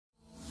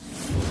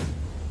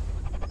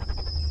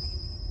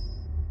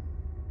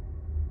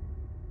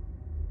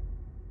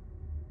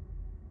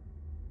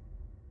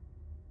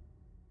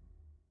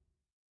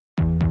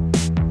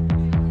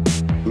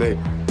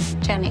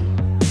Jenny.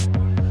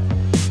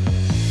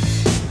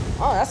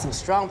 Oh, that's some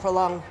strong,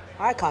 prolonged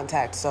eye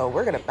contact, so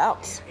we're gonna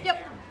bounce.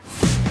 Yep.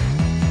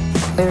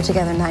 We were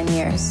together 9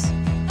 years.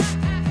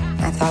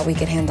 I thought we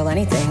could handle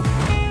anything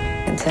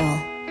until...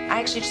 I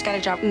actually just got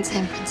a job in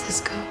San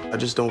Francisco. I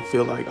just don't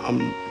feel like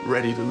I'm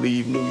ready to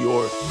leave New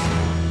York.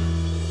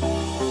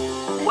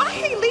 Why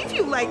he leave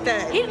you like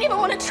that? He didn't even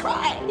want to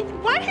try.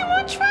 Why do you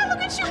want to try? Look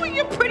at you with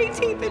your pretty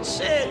teeth and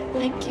shit.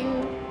 Thank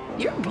you.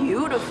 You're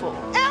beautiful.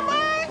 Am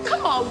I?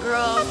 Come on,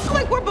 girl. I feel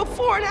like we're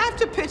before and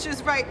after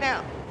pictures right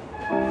now.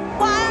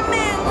 Why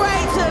men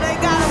great till they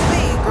gotta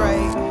be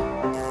great?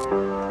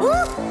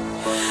 Woo!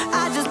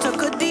 I just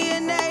took a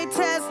DNA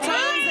test.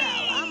 Turns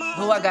out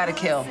Who I gotta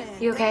kill?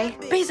 You okay?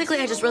 Basically,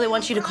 I just really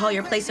want you to call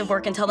your place of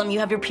work and tell them you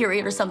have your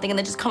period or something and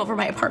then just come over to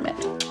my apartment.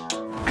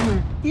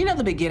 You know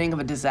the beginning of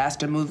a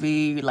disaster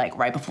movie, like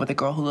right before the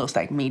girl who looks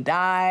like me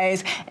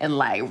dies, and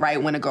like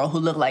right when a girl who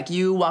looked like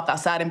you walk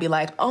outside and be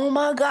like, oh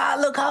my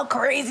God, look how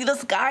crazy the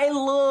sky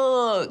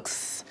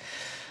looks.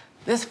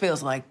 This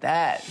feels like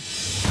that.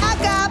 I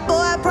got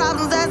boy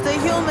problems, that's the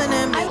human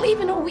in me. I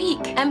leave in a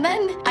week, and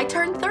then I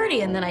turn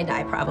 30, and then I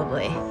die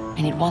probably.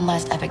 I need one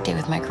last epic day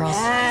with my girls.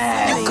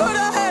 You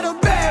could've had a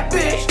bad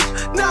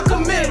bitch, not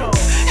committal.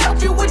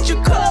 Help you with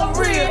your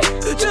career,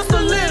 just a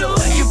little.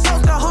 You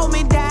supposed to hold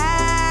me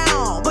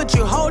down, but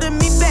you're holding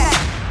me back.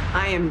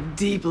 I am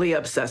deeply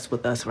obsessed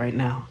with us right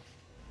now.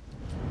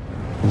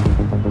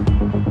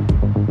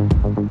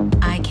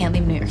 I can't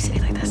leave New York City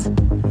like this.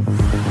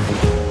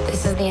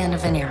 This is the end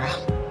of an era.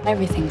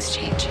 Everything's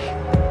changing.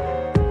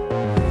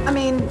 I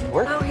mean,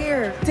 we're Oh,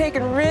 here.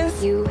 taking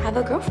risks. You have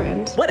a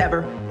girlfriend.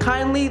 Whatever.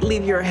 Kindly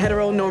leave your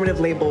heteronormative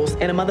labels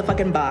in a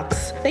motherfucking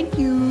box. Thank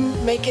you.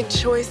 Making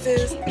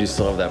choices. Do you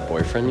still have that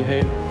boyfriend you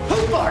hate? Who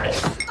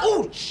farted?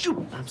 Oh,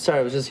 shoot. I'm sorry,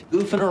 I was just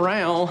goofing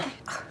around.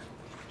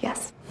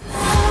 Yes.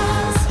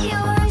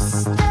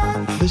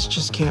 This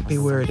just can't be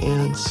where it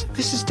ends.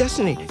 This is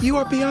destiny. You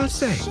are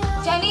Beyonce.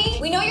 Jenny,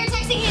 we know you're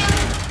texting him.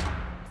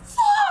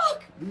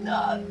 Fuck!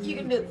 No, you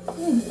can do it.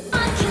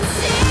 I can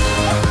see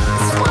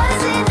this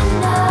wasn't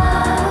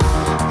enough.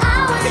 I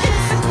was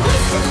just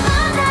wasting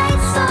my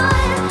nights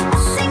on a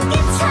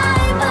sinking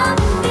time of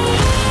me.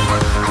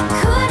 I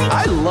couldn't.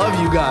 I love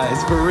you guys,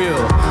 for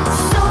real.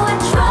 So I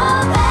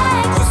draw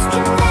back,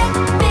 disconnect.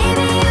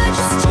 Baby, you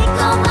just take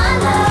all my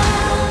love.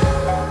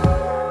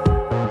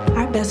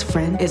 Our best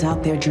friend is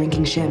out there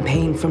drinking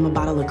champagne from a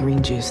bottle of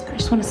green juice. I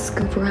just want to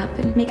scoop her up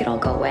and make it all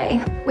go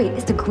away. Wait,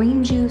 is the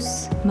green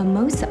juice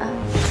mimosa?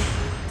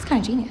 It's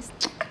kind of genius.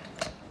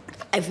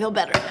 I feel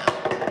better now.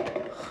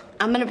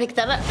 I'm gonna pick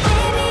that up.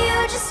 Baby,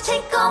 you just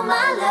take all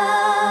my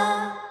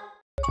love.